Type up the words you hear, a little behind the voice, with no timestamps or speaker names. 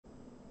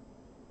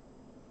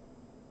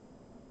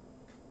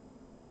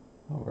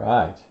All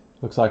right.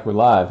 Looks like we're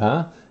live,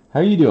 huh? How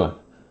are you doing?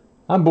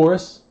 I'm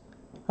Boris.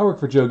 I work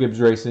for Joe Gibbs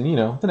Racing, you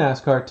know, the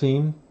NASCAR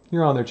team.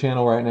 You're on their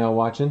channel right now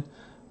watching.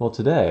 Well,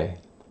 today,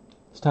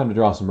 it's time to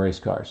draw some race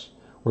cars.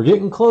 We're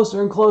getting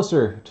closer and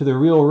closer to the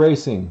real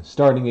racing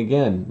starting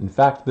again. In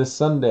fact, this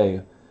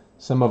Sunday,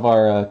 some of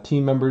our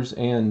team members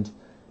and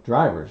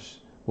drivers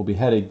will be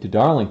heading to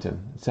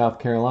Darlington, South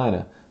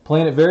Carolina.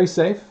 Playing it very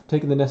safe,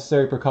 taking the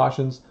necessary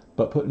precautions,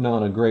 but putting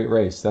on a great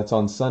race. That's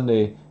on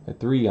Sunday at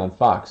 3 on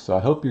Fox, so I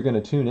hope you're going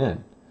to tune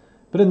in.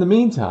 But in the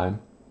meantime,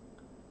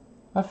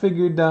 I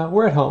figured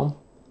we're at home,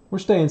 we're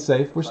staying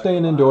safe, we're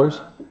staying indoors,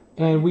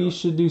 and we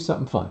should do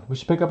something fun. We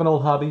should pick up an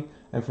old hobby,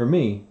 and for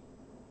me,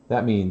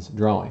 that means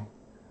drawing.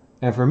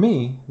 And for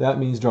me, that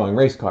means drawing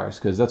race cars,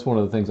 because that's one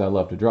of the things I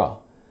love to draw.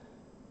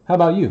 How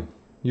about you?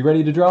 You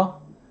ready to draw?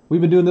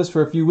 We've been doing this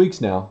for a few weeks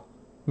now,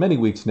 many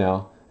weeks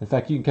now. In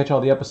fact, you can catch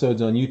all the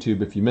episodes on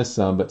YouTube if you missed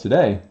some, but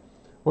today,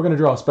 we're going to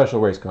draw a special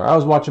race car. I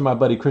was watching my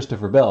buddy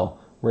Christopher Bell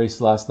race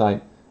last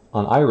night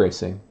on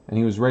iRacing, and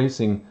he was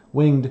racing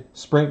winged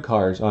sprint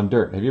cars on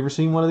dirt. Have you ever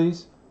seen one of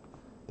these?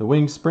 The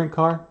winged sprint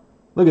car?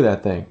 Look at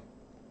that thing.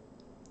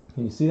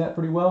 Can you see that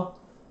pretty well?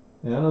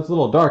 Yeah, I know it's a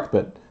little dark,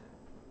 but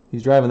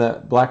he's driving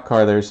that black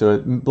car there, so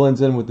it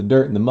blends in with the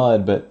dirt and the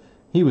mud, but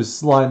he was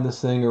sliding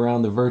this thing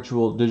around the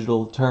virtual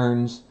digital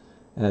turns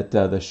at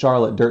the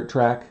Charlotte dirt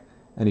track,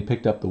 and he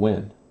picked up the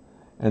win.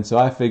 And so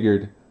I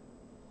figured,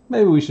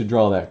 maybe we should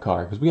draw that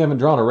car, because we haven't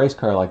drawn a race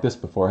car like this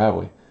before, have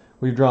we?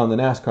 We've drawn the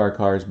NASCAR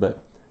cars,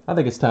 but I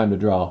think it's time to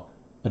draw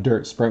a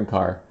dirt sprint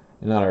car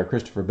in honor of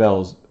Christopher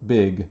Bell's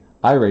big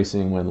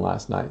iRacing win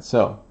last night.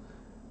 So,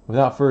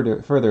 without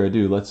further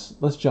ado,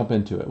 let's jump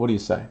into it. What do you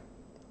say?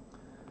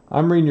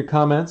 I'm reading your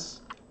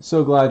comments.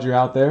 So glad you're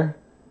out there.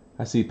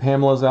 I see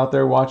Pamela's out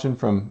there watching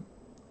from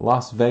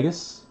Las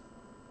Vegas.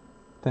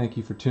 Thank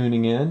you for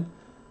tuning in.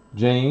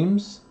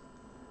 James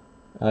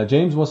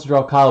wants to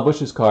draw Kyle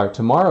Busch's car.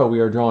 Tomorrow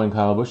we are drawing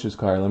Kyle Busch's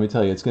car. Let me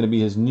tell you, it's going to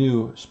be his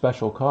new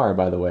special car,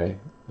 by the way,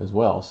 as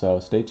well. So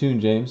stay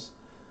tuned, James.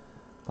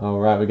 All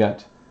right, we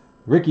got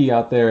Ricky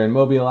out there in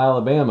Mobile,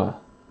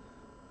 Alabama.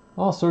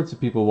 All sorts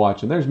of people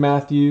watching. There's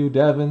Matthew,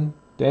 Devin,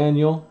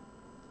 Daniel,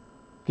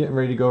 getting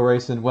ready to go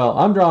racing. Well,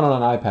 I'm drawing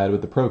on an iPad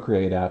with the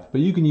Procreate app,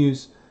 but you can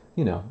use,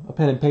 you know, a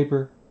pen and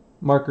paper,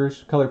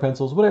 markers, color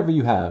pencils, whatever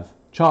you have.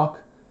 Chalk.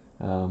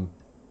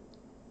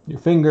 Your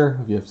finger,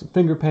 if you have some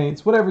finger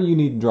paints, whatever you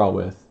need to draw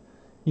with,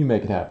 you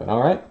make it happen,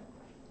 all right?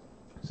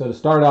 So to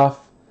start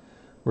off,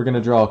 we're going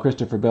to draw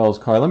Christopher Bell's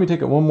car. Let me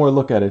take one more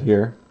look at it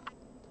here.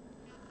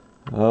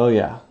 Oh,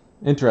 yeah.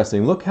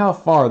 Interesting. Look how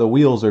far the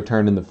wheels are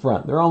turned in the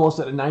front. They're almost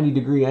at a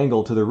 90-degree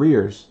angle to the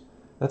rears.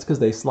 That's because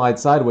they slide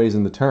sideways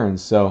in the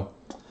turns. So,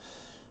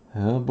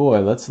 oh boy,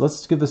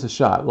 let's give this a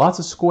shot. Lots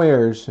of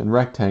squares and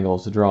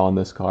rectangles to draw on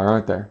this car,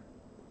 aren't there?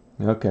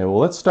 Okay, well,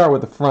 let's start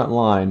with the front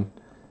line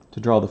to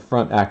draw the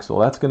front axle.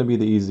 That's going to be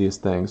the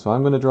easiest thing. So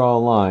I'm going to draw a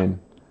line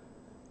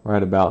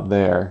right about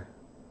there.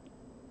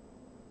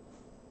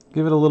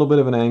 Give it a little bit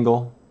of an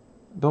angle.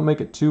 Don't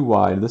make it too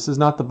wide. This is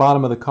not the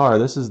bottom of the car.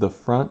 This is the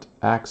front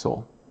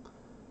axle.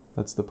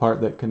 That's the part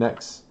that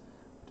connects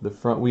to the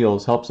front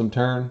wheels, helps them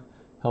turn,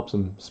 helps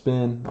them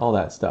spin, all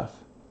that stuff.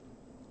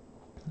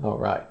 All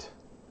right.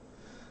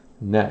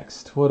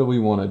 Next, what do we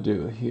want to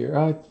do here?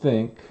 I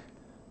think,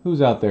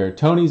 who's out there?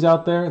 Tony's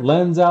out there,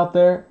 Len's out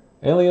there,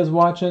 Elia's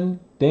watching,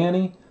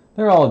 Danny,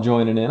 they're all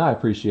joining in. I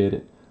appreciate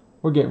it.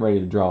 We're getting ready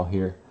to draw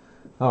here.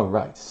 All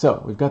right,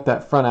 so we've got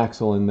that front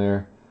axle in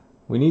there.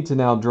 We need to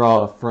now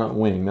draw a front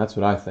wing. That's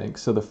what I think.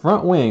 So the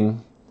front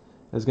wing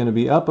is going to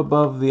be up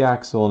above the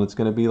axle, and it's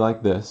going to be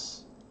like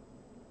this.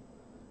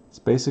 It's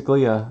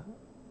basically an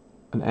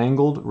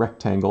angled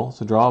rectangle.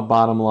 So draw a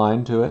bottom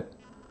line to it,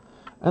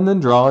 and then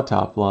draw a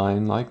top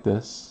line like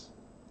this.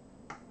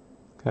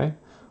 Okay.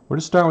 We're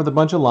just starting with a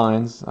bunch of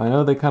lines. I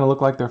know they kind of look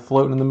like they're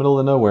floating in the middle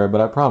of nowhere,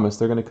 but I promise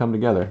they're going to come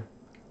together.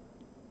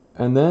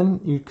 And then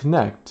you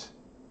connect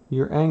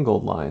your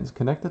angled lines.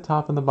 Connect the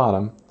top and the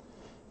bottom.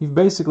 You've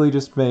basically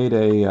just made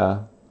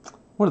a,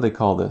 what do they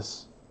call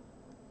this?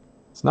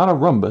 It's not a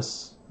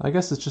rhombus. I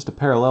guess it's just a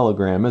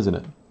parallelogram, isn't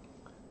it?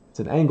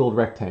 It's an angled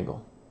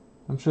rectangle.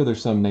 I'm sure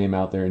there's some name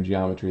out there in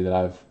geometry that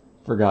I've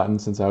forgotten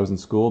since I was in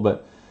school,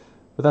 but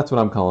that's what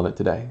I'm calling it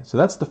today. So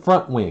that's the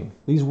front wing.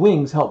 These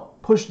wings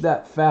help push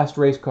that fast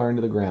race car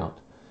into the ground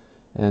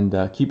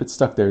and keep it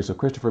stuck there so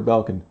Christopher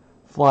Bell can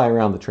fly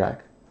around the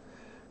track.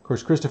 Of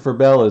course, Christopher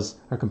Bell is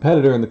our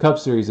competitor in the Cup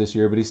Series this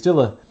year, but he's still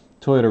a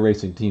Toyota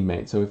Racing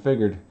teammate, so we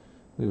figured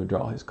we would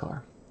draw his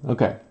car.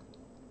 Okay,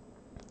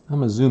 I'm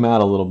going to zoom out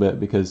a little bit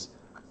because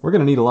we're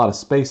going to need a lot of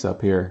space up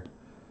here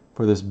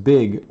for this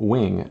big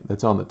wing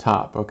that's on the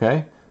top,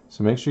 okay?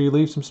 So make sure you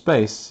leave some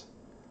space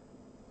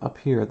up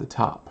here at the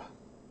top.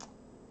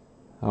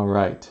 All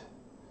right.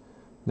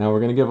 Now we're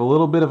going to give a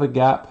little bit of a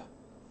gap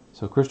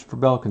so Christopher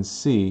Bell can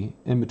see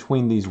in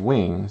between these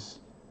wings.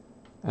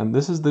 And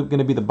this is going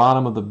to be the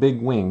bottom of the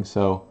big wing,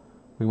 so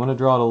we want to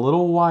draw it a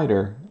little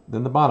wider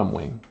than the bottom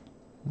wing.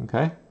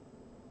 Okay?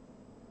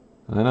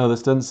 I know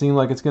this doesn't seem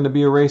like it's going to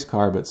be a race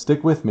car, but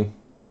stick with me.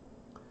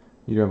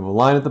 You have a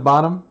line at the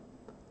bottom,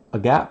 a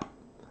gap,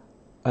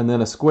 and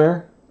then a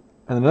square,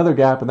 and another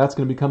gap, and that's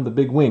going to become the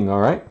big wing, all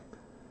right?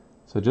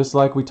 So just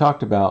like we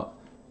talked about,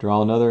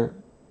 draw another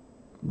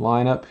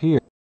line up here,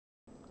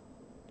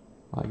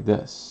 like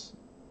this,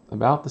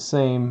 about the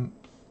same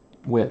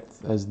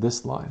width as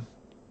this line.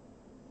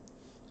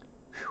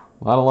 Whew,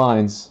 a lot of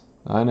lines,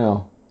 I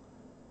know.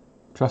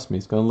 Trust me,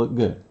 it's going to look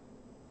good.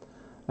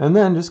 And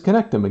then just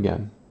connect them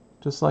again,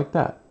 just like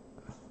that.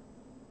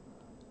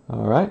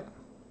 All right.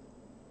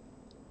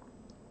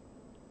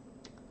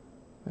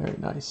 Very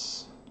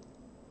nice.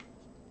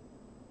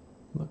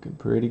 Looking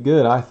pretty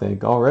good, I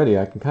think. Already,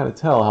 I can kind of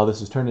tell how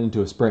this is turning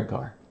into a sprint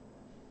car.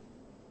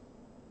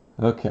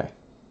 Okay.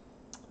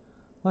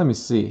 Let me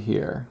see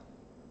here.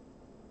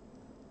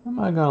 I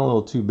might have gone a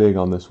little too big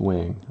on this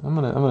wing. I'm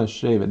gonna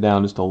shave it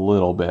down just a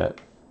little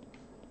bit.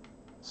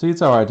 See,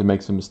 it's all right to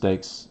make some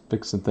mistakes,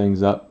 fix some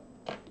things up.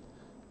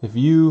 If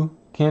you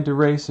can't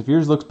erase, if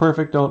yours looks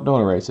perfect, don't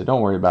erase it.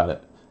 Don't worry about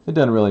it. It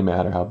doesn't really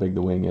matter how big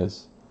the wing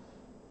is.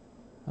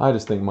 I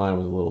just think mine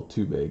was a little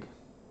too big.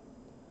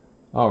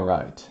 All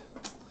right.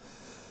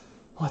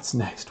 What's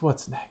next?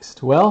 What's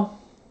next? Well,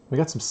 we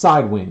got some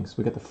side wings.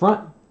 We got the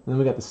front, and then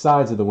we got the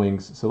sides of the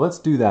wings. So let's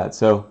do that.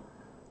 So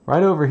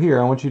right over here,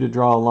 I want you to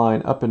draw a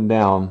line up and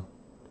down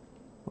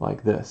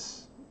like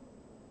this.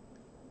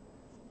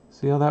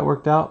 See how that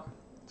worked out?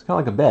 It's kind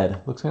of like a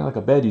bed. Looks kind of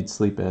like a bed you'd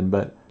sleep in,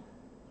 but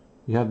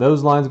you have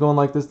those lines going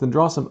like this, then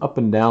draw some up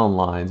and down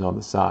lines on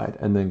the side,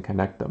 and then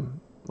connect them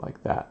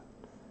like that.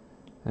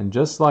 And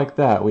just like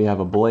that, we have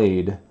a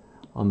blade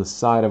on the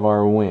side of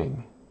our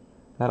wing.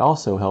 That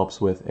also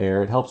helps with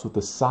air. It helps with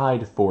the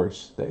side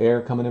force, the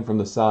air coming in from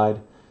the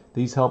side.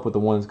 These help with the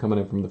ones coming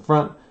in from the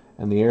front,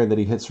 and the air that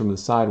he hits from the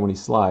side when he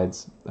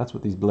slides. That's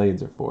what these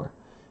blades are for.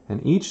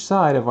 And each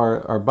side of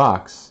our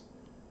box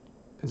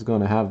is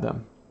going to have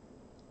them.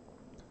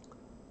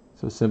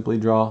 So simply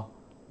draw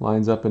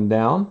lines up and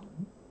down.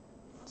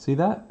 See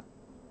that?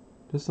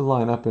 Just a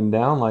line up and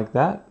down like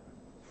that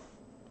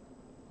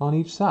on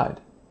each side.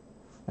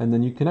 And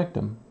then you connect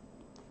them.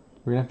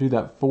 We're going to have to do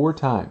that 4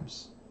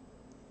 times.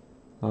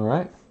 All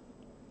right?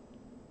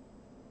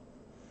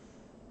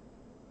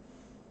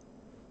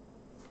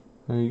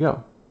 There you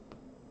go.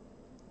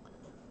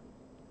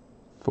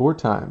 4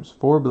 times,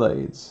 4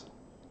 blades.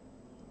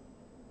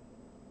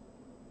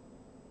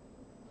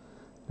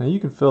 Now you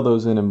can fill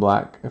those in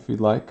black if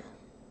you'd like.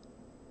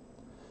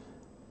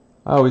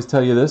 I always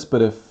tell you this,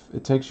 but if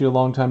it takes you a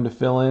long time to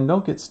fill in,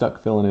 don't get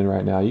stuck filling in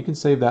right now. You can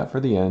save that for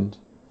the end.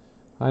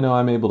 I know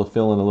I'm able to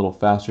fill in a little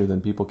faster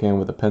than people can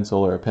with a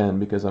pencil or a pen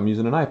because I'm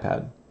using an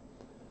iPad.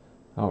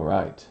 All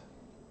right.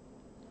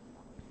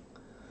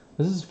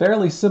 This is a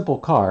fairly simple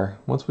car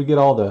once we get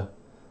all the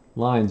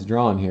lines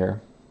drawn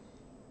here.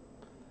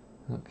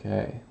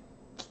 Okay.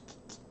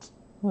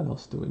 What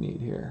else do we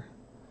need here?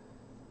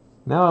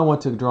 Now I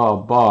want to draw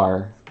a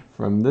bar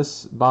from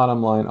this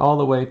bottom line all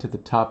the way to the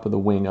top of the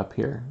wing up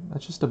here.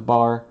 That's just a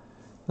bar.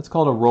 That's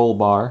called a roll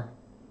bar.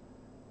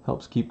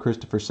 Helps keep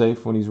Christopher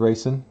safe when he's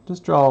racing.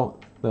 Just draw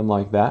them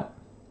like that.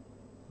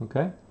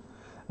 Okay?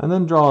 And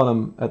then draw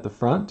them at the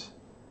front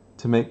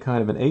to make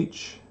kind of an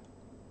H.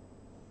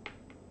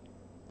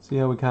 See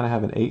how we kind of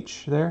have an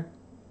H there?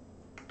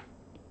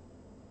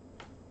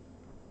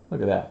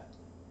 Look at that.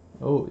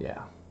 Oh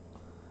yeah.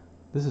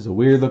 This is a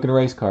weird looking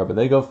race car, but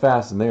they go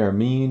fast and they are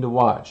mean to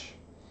watch.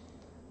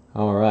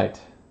 All right.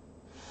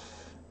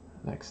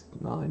 Next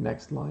line,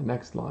 next line,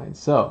 next line.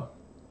 So,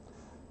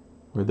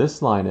 where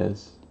this line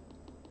is,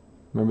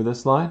 remember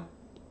this line?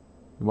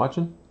 You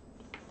watching?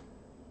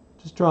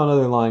 Just draw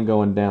another line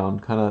going down,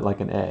 kind of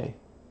like an A.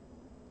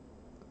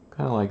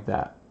 Kind of like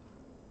that.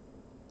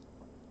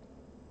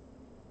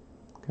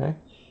 Okay?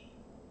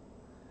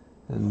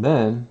 And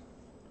then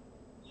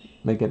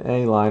make an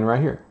A line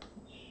right here.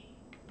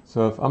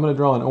 So if I'm going to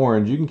draw an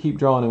orange, you can keep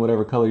drawing in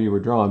whatever color you were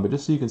drawing, but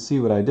just so you can see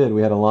what I did,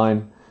 we had a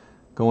line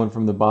going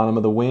from the bottom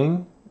of the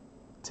wing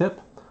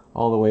tip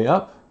all the way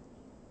up,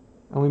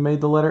 and we made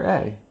the letter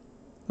A.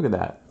 Look at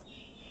that.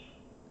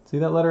 See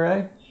that letter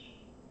A?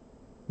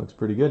 Looks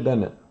pretty good,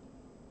 doesn't it?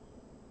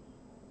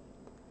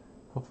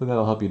 Hopefully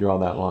that'll help you draw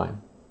that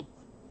line.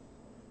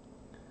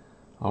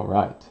 All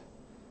right.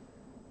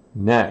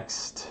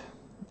 Next,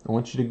 I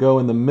want you to go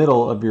in the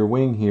middle of your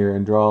wing here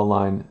and draw a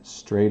line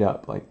straight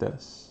up like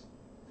this.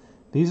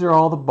 These are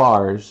all the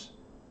bars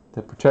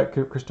that protect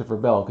Christopher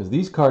Bell, because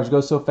these cars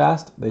go so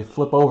fast they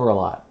flip over a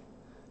lot.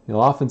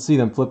 You'll often see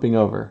them flipping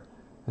over,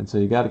 and so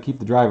you got to keep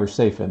the driver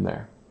safe in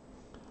there.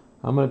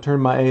 I'm going to turn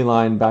my A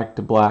line back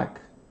to black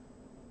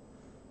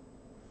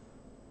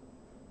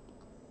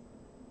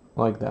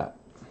like that.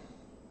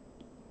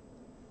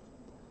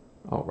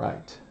 All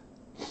right.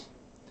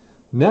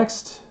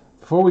 Next,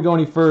 before we go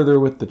any further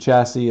with the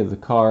chassis of the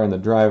car and the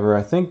driver,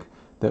 I think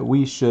that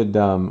we should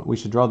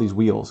draw these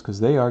wheels,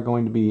 because they are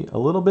going to be a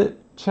little bit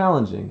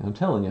challenging, I'm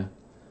telling you.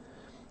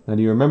 Now,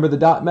 do you remember the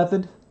dot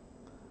method?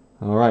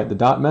 All right, the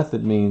dot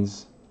method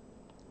means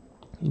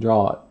you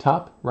draw a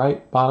top,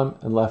 right, bottom,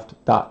 and left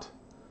dot.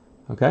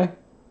 Okay?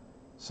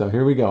 So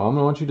here we go. I'm going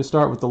to want you to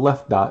start with the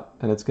left dot,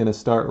 and it's going to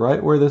start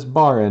right where this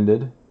bar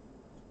ended.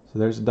 So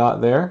there's a dot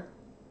there.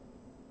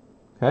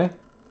 Okay?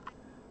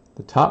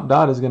 The top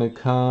dot is going to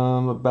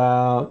come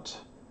about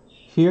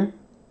here.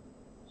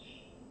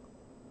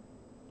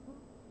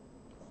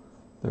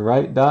 The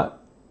right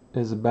dot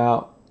is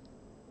about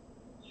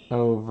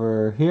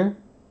over here.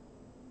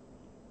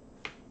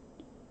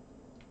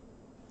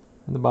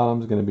 And the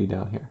bottom is going to be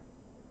down here.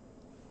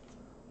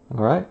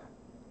 Alright?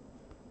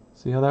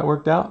 See how that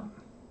worked out?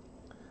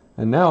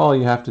 And now all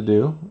you have to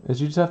do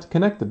is you just have to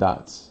connect the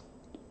dots.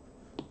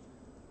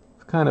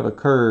 It's kind of a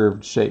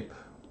curved shape.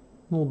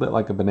 A little bit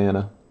like a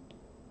banana.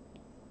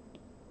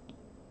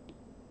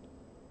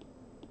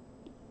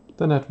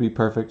 Doesn't have to be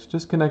perfect.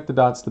 Just connect the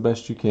dots the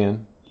best you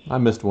can. I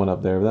missed one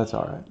up there, but that's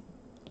alright.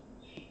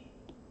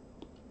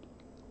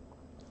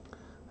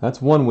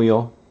 That's one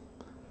wheel.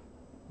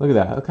 Look at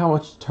that. Look how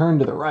much turned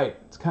to the right.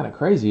 It's kind of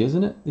crazy,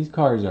 isn't it? These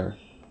cars are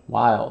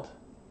wild.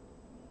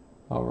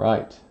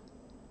 Alright.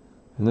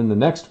 And then the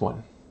next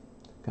one.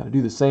 Got to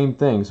do the same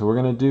thing. So we're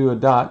going to do a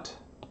dot.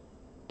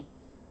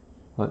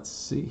 Let's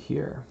see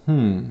here.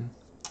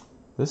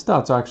 This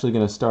dot's actually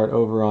going to start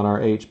over on our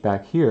H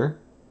back here.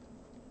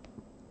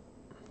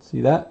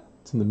 See that?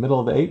 It's in the middle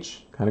of the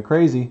H. Kind of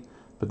crazy.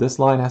 But this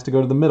line has to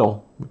go to the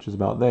middle, which is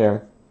about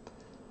there.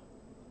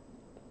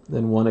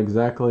 Then one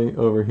exactly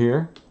over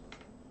here.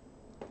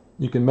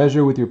 You can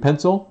measure with your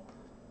pencil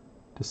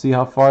to see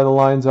how far the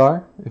lines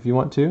are if you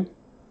want to.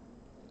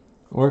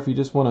 Or if you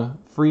just want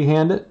to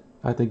freehand it,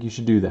 I think you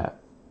should do that.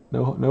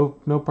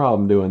 No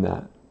problem doing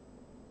that.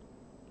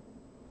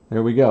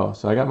 There we go.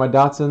 So I got my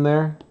dots in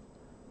there,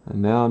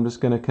 and now I'm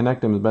just going to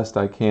connect them as best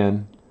I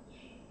can.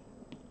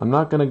 I'm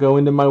not going to go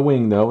into my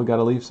wing though. We got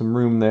to leave some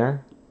room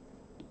there.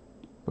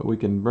 But we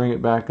can bring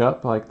it back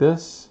up like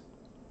this.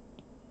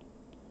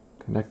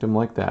 Connect them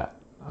like that.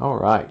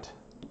 Alright.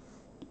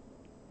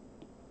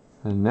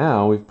 And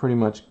now we've pretty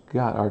much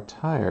got our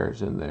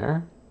tires in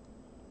there.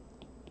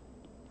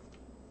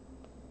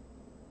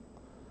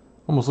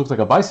 Almost looks like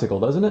a bicycle,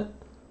 doesn't it?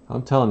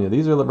 I'm telling you,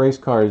 these are the race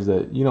cars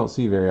that you don't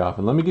see very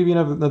often. Let me give you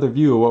another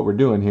view of what we're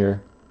doing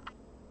here.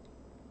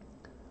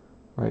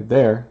 Right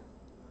there.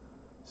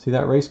 See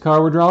that race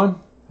car we're drawing?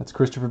 That's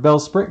Christopher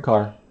Bell's sprint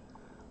car.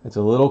 It's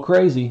a little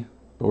crazy,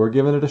 but we're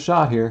giving it a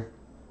shot here.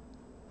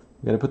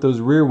 We got to put those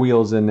rear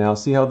wheels in now.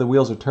 See how the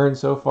wheels are turned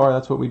so far?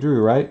 That's what we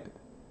drew, right?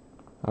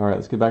 Alright,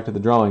 let's get back to the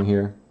drawing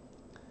here.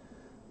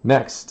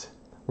 Next,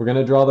 we're going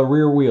to draw the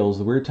rear wheels,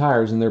 the rear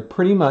tires, and they're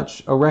pretty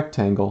much a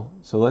rectangle.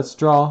 So let's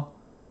draw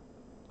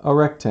a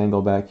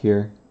rectangle back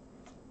here.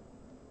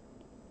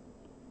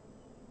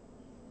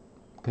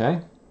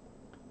 Okay.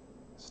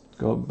 Let's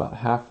go about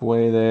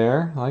halfway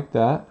there, like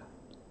that.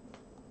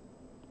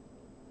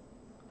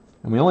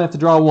 And we only have to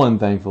draw one,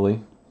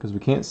 thankfully, because we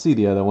can't see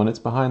the other one. It's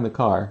behind the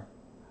car.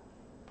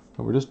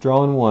 But we're just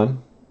drawing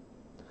one.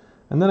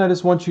 And then I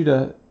just want you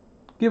to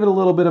give it a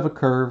little bit of a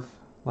curve,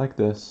 like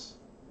this.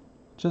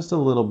 Just a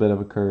little bit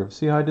of a curve.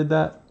 See how I did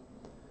that?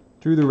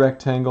 Drew the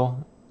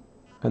rectangle,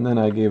 and then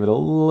I gave it a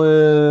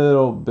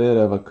little bit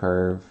of a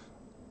curve.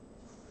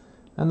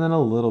 And then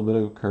a little bit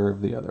of a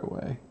curve the other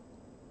way.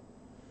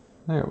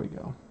 There we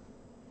go.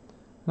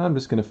 And I'm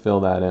just going to fill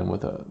that in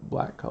with a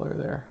black color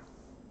there.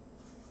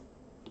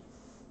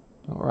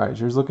 Alright,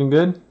 yours looking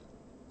good?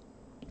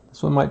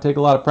 This one might take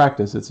a lot of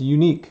practice. It's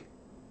unique.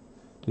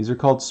 These are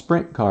called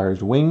sprint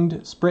cars,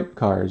 winged sprint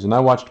cars. And I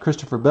watched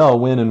Christopher Bell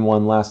win in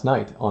one last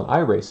night on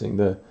iRacing,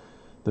 the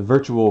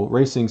virtual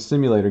racing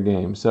simulator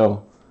game.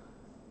 So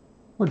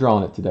we're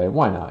drawing it today.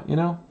 Why not, you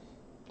know?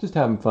 Just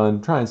having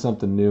fun, trying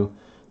something new.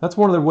 That's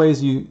one of the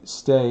ways you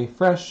stay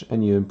fresh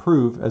and you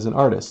improve as an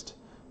artist,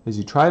 is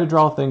you try to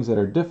draw things that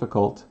are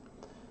difficult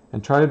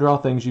and try to draw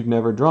things you've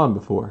never drawn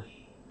before.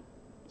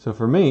 So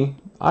for me,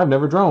 I've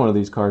never drawn one of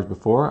these cars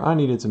before. I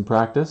needed some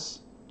practice,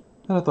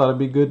 and I thought it'd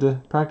be good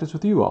to practice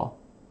with you all.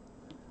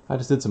 I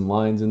just did some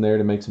lines in there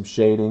to make some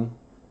shading.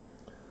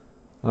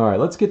 Alright,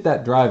 let's get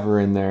that driver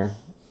in there.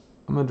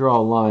 I'm going to draw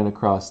a line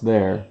across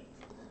there.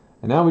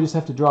 And now we just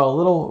have to draw a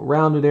little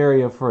rounded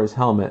area for his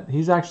helmet.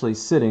 He's actually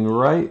sitting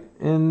right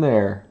in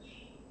there.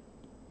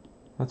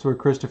 That's where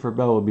Christopher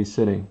Bell would be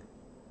sitting.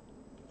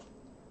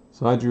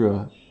 So I drew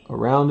a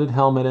rounded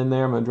helmet in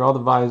there. I'm going to draw the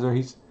visor.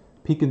 He's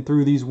peeking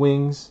through these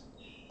wings,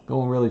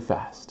 going really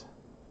fast.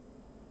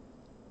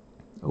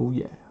 Oh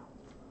yeah.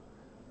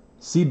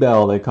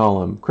 C-Bell, they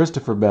call him.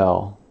 Christopher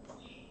Bell.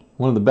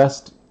 One of the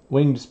best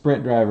winged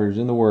sprint drivers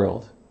in the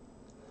world.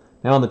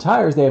 Now on the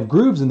tires, they have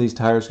grooves in these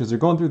tires because they're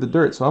going through the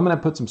dirt. So I'm going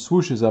to put some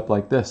swooshes up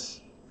like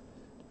this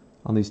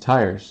on these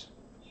tires.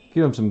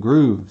 Give them some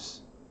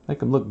grooves. Make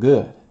them look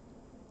good.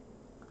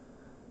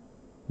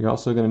 You're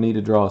also going to need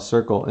to draw a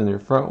circle in your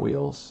front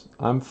wheels.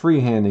 I'm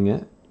freehanding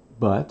it,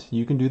 but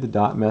you can do the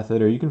dot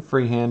method or you can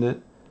freehand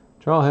it.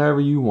 Draw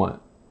however you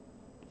want.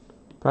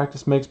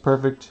 Practice makes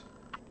perfect.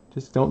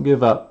 Just don't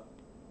give up.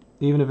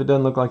 Even if it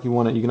doesn't look like you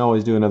want it, you can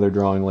always do another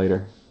drawing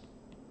later.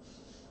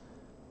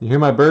 You hear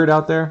my bird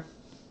out there?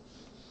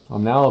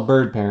 I'm now a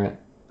bird parent.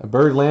 A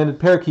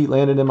parakeet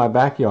landed in my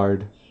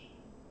backyard.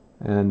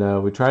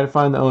 And we tried to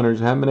find the owners,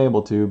 haven't been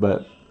able to,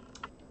 but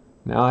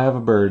now I have a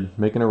bird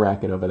making a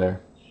racket over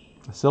there.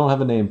 I still don't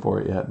have a name for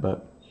it yet,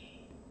 but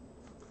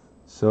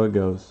So it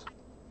goes.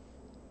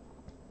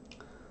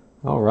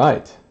 All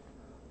right.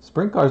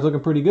 Sprint car's looking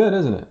pretty good,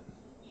 isn't it?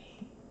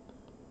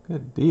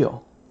 Good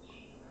deal.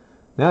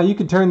 Now you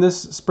can turn this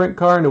sprint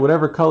car into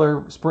whatever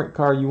color sprint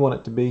car you want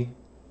it to be.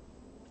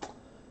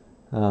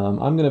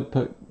 I'm going to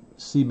put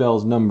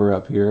Seabell's number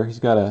up here. He's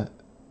got a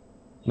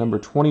number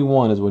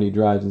 21 is what he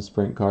drives in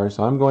sprint cars.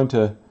 So I'm going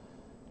to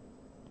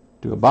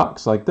do a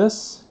box like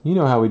this. You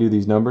know how we do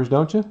these numbers,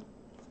 don't you?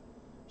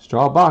 Just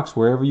draw a box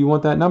wherever you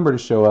want that number to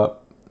show up.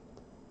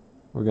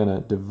 We're going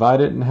to divide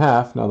it in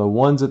half. Now the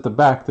 1's at the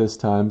back this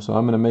time, so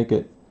I'm going to make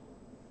it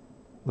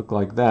look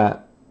like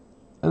that.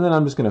 And then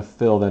I'm just going to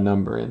fill the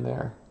number in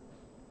there.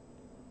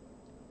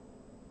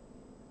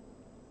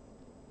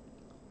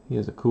 He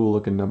has a cool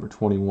looking number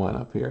 21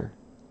 up here.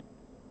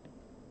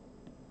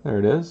 There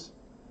it is.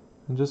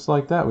 And just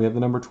like that, we have the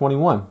number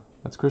 21.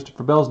 That's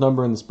Christopher Bell's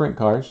number in the sprint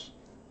cars.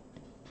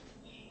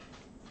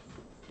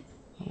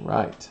 All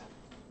right.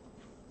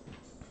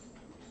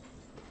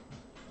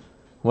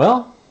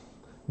 Well,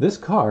 this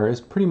car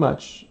is pretty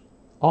much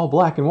all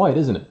black and white,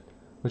 isn't it?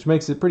 Which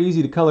makes it pretty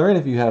easy to color in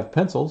if you have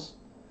pencils.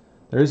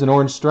 There is an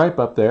orange stripe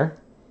up there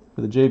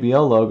for the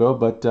JBL logo,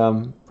 but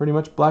pretty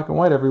much black and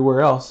white everywhere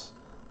else.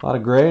 A lot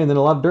of gray and then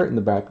a lot of dirt in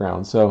the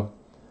background. So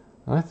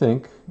I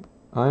think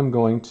I'm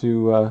going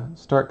to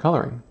start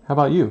coloring. How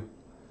about you?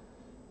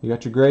 You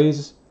got your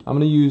grays. I'm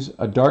going to use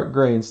a dark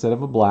gray instead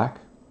of a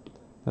black.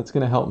 That's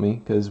going to help me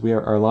because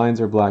our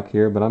lines are black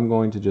here, but I'm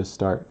going to just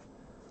start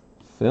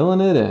filling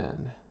it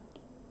in.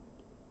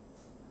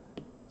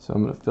 So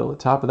I'm going to fill the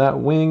top of that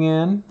wing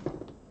in.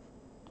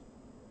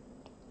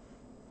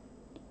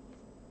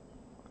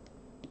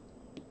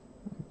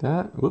 Like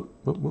that. Whoop,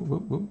 whoop, whoop,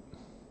 whoop, whoop.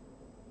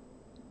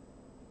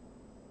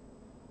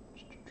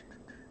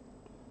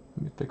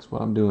 Let me fix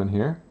what I'm doing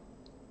here.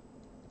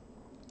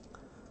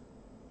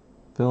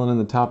 Filling in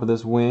the top of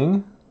this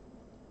wing.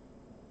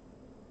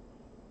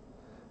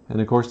 And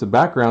of course the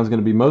background is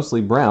going to be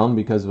mostly brown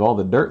because of all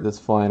the dirt that's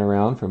flying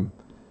around from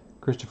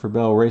Christopher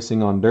Bell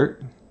Racing on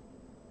Dirt.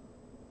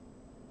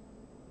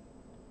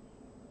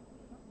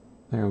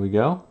 There we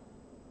go.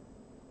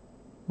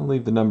 I'll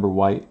leave the number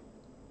white.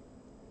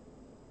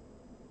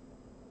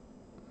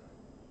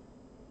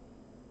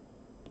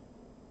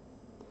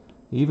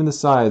 Even the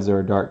sides are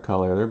a dark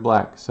color. They're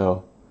black,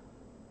 so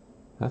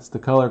that's the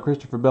color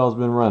Christopher Bell's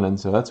been running,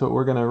 so that's what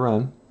we're going to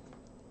run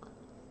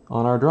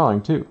on our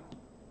drawing too.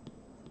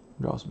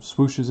 Draw some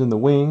swooshes in the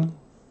wing.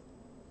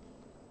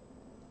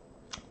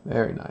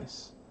 Very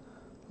nice.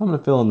 I'm going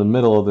to fill in the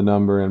middle of the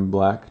number in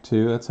black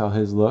too. That's how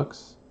his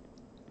looks.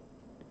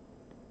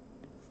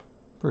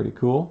 Pretty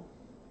cool.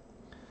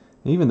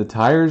 Even the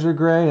tires are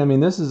gray. I mean,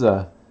 this is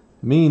a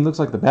mean, looks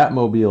like the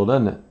Batmobile,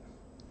 doesn't it?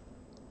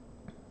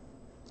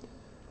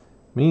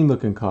 Mean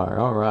looking car.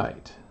 All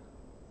right.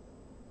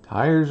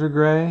 Tires are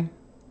gray.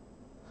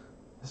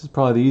 This is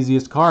probably the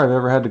easiest car I've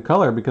ever had to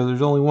color because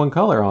there's only one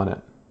color on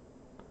it.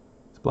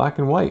 It's black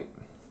and white.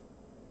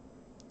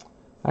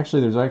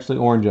 Actually, there's actually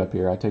orange up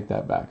here. I take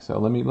that back. So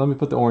let me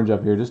put the orange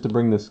up here just to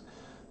bring this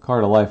car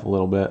to life a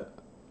little bit.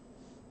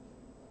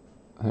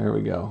 There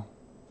we go.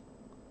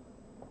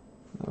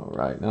 All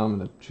right, now I'm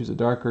going to choose a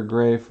darker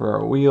gray for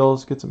our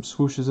wheels. Get some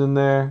swooshes in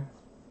there.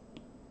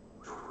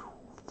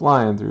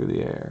 Flying through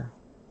the air.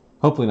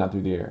 Hopefully not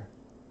through the air.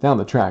 Down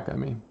the track, I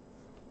mean.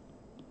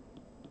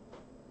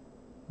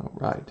 All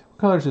right. What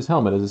color is his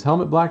helmet? Is his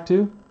helmet black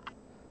too?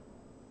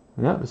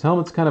 Yeah, his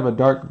helmet's kind of a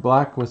dark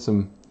black with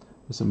some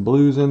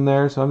blues in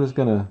there. So I'm just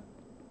gonna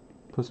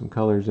put some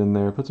colors in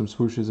there, put some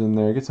swooshes in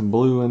there, get some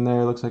blue in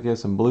there. Looks like he has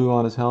some blue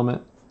on his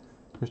helmet.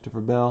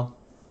 Christopher Bell.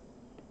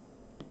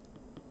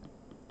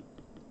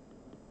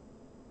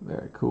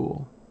 Very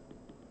cool.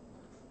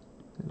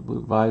 Get a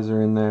blue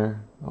visor in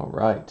there. All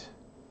right.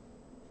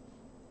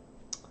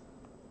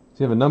 So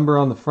you have a number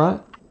on the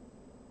front.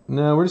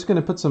 No, we're just going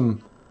to put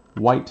some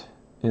white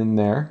in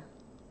there.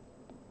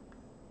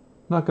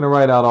 I'm not going to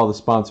write out all the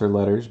sponsor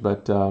letters,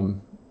 but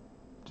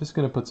just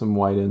going to put some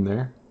white in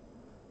there.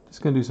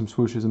 Just going to do some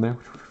swooshes in there,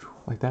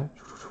 like that.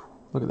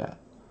 Look at that.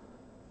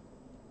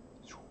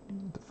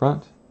 At the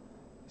front,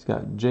 he's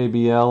got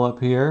JBL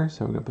up here,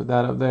 so we're going to put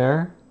that up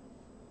there.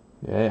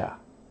 Yeah.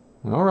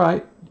 All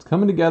right, it's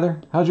coming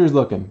together. How's yours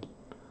looking?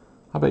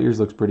 I bet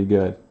yours looks pretty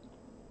good.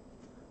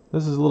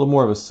 This is a little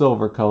more of a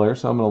silver color,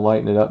 so I'm going to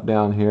lighten it up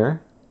down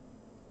here.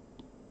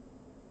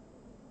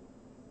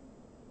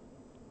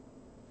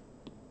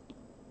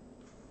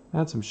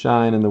 Add some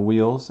shine in the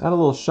wheels. Add a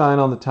little shine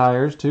on the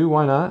tires too,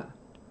 why not?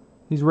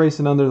 He's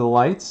racing under the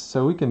lights,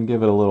 so we can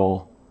give it a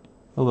little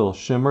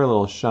shimmer, a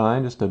little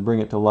shine just to bring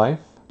it to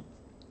life.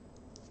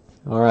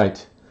 All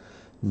right,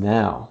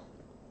 now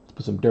let's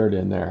put some dirt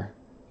in there.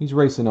 He's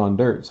racing on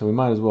dirt, so we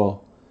might as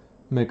well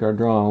make our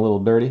drawing a little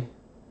dirty.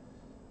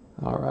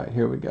 All right,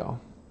 here we go.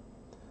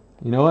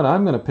 You know what?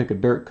 I'm going to pick a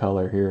dirt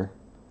color here.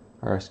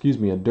 Or excuse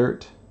me, a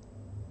dirt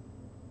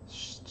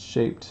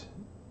shaped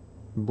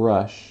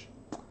brush.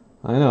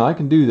 I know, I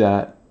can do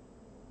that.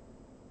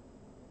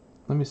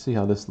 Let me see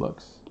how this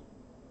looks.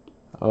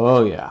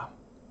 Oh yeah.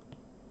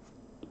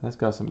 That's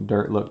got some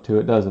dirt look to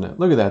it, doesn't it?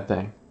 Look at that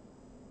thing.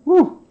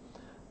 Woo!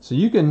 So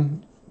you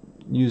can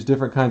use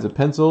different kinds of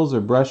pencils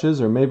or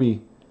brushes or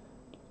maybe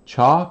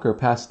chalk or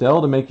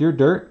pastel to make your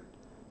dirt,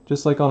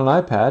 just like on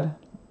an iPad,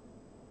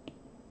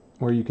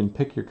 where you can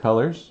pick your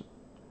colors.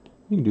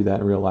 You can do that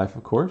in real life,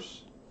 of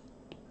course.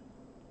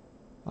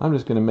 I'm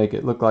just going to make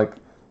it look like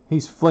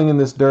he's flinging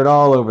this dirt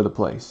all over the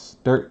place.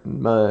 Dirt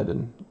and mud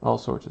and all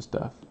sorts of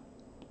stuff.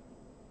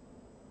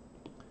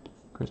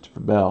 Christopher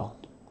Bell.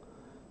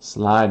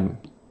 Sliding.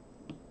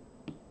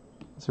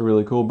 It's a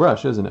really cool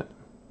brush, isn't it?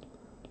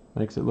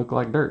 Makes it look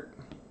like dirt.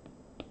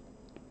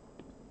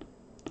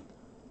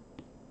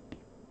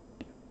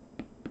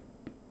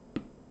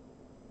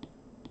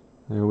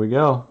 There we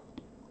go.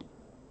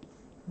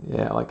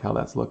 Yeah, I like how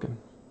that's looking.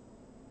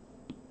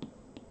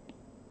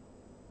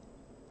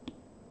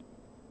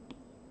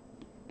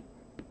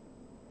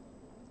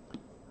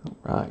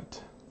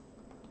 Alright.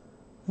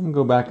 I'm going to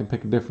go back and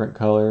pick a different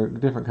color, a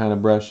different kind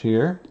of brush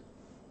here.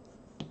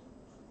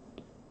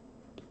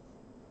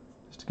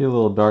 Just to get a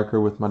little darker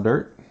with my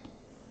dirt.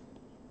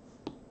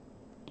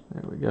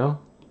 There we go.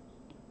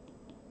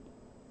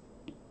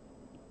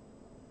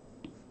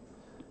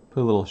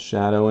 Put a little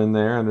shadow in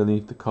there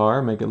underneath the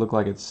car, make it look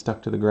like it's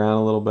stuck to the ground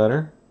a little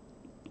better.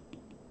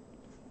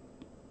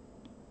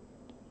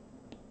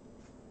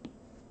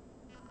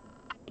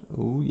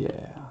 Oh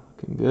yeah,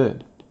 looking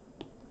good.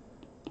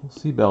 We'll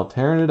see Bell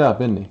tearing it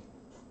up, isn't he?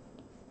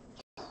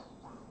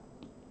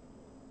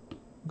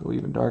 Go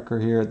even darker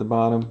here at the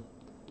bottom.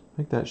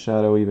 Make that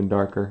shadow even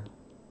darker.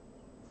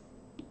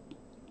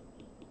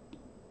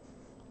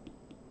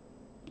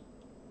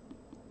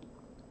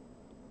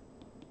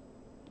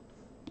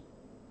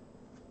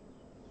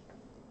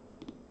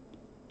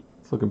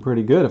 It's looking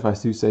pretty good if I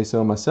do say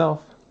so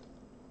myself.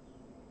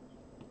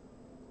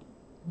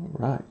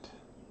 Alright.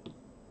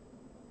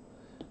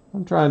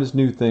 I'm trying just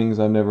new things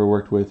I've never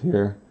worked with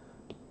here.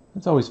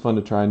 It's always fun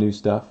to try new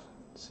stuff,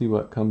 see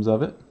what comes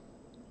of it.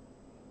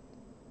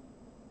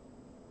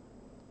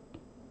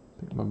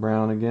 Pick my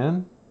brown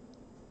again.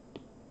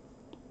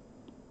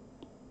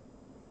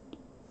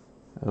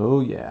 Oh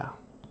yeah,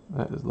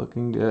 that is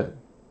looking good.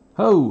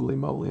 Holy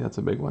moly, that's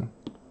a big one.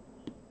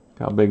 Look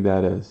how big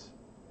that is.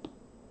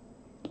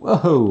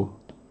 Whoa!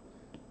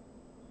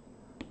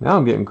 Now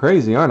I'm getting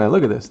crazy, aren't I?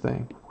 Look at this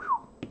thing.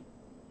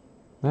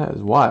 That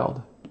is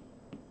wild.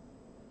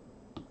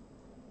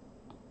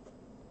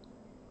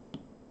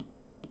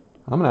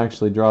 I'm going to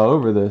actually draw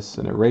over this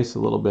and erase a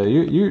little bit.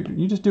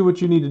 You just do what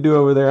you need to do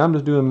over there. I'm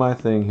just doing my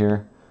thing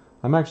here.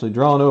 I'm actually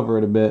drawing over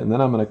it a bit, and then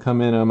I'm going to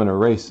come in and I'm going to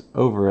erase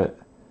over it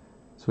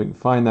so we can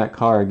find that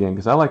car again,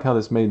 because I like how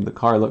this made the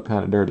car look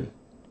kind of dirty.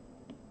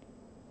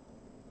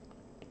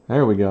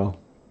 There we go.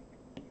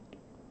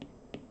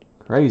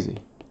 Crazy.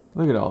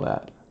 Look at all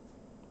that.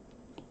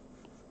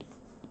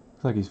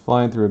 Looks like he's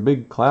flying through a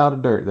big cloud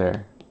of dirt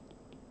there.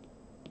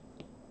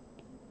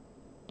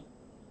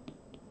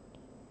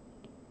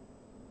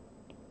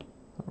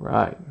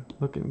 Alright,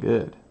 looking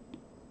good.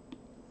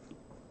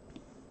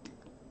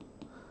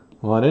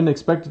 Well, I didn't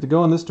expect it to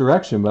go in this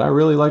direction, but I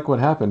really like what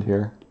happened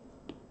here.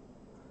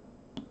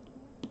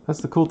 That's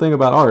the cool thing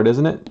about art,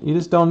 isn't it? You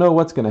just don't know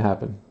what's going to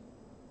happen.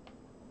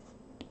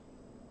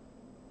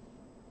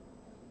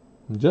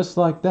 And just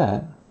like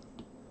that,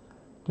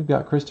 we've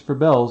got Christopher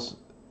Bell's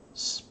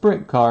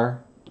sprint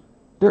car,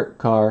 dirt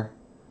car,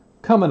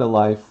 coming to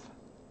life.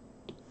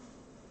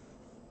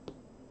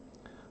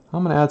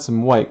 I'm going to add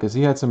some white because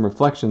he had some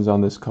reflections on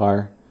this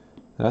car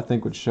that I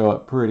think would show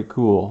up pretty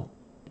cool,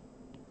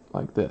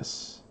 like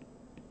this.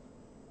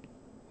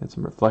 Had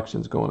some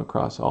reflections going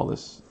across all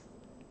this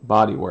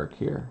bodywork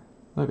here.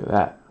 Look at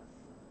that.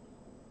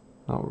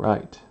 All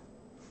right.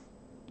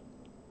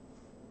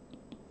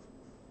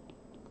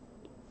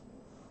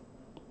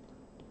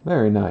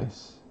 Very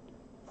nice.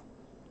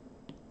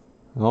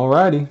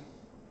 Alrighty.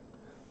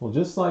 Well,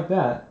 just like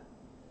that,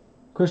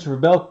 Christopher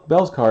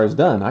Bell's car is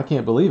done. I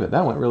can't believe it.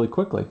 That went really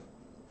quickly.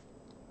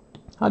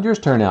 How'd yours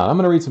turn out? I'm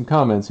going to read some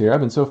comments here.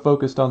 I've been so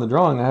focused on the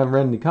drawing I haven't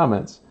read any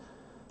comments.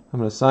 I'm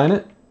going to sign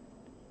it.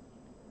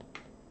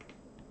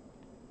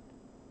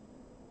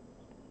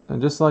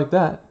 And just like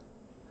that,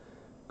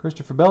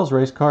 Christopher Bell's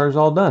race car is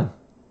all done.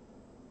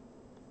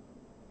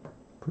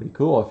 Pretty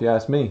cool if you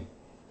ask me.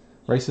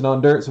 Racing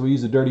on dirt, so we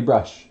use a dirty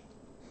brush.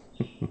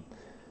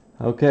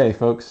 Okay,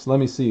 folks, let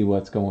me see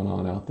what's going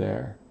on out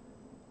there.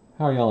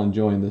 How are y'all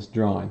enjoying this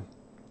drawing?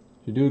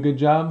 Did you do a good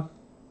job?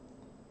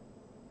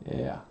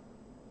 Yeah.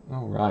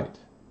 All right.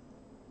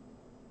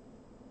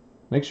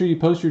 Make sure you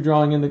post your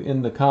drawing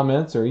in the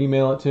comments or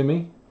email it to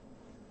me.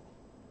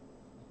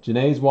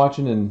 Janae's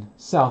watching in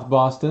South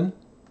Boston.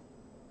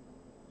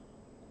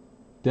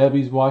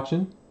 Debbie's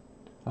watching.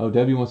 Oh,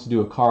 Debbie wants to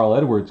do a Carl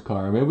Edwards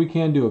car. Maybe we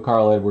can do a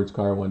Carl Edwards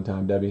car one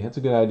time, Debbie. That's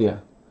a good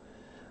idea.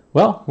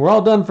 Well, we're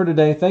all done for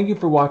today. Thank you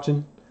for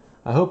watching.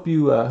 I hope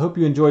you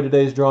enjoyed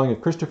today's drawing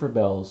of Christopher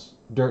Bell's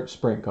dirt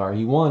sprint car.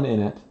 He won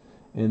in it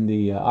in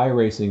the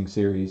iRacing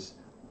series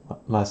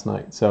last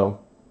night. So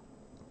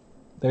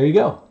there you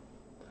go. All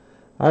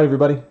right,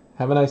 everybody.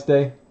 Have a nice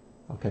day.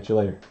 I'll catch you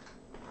later.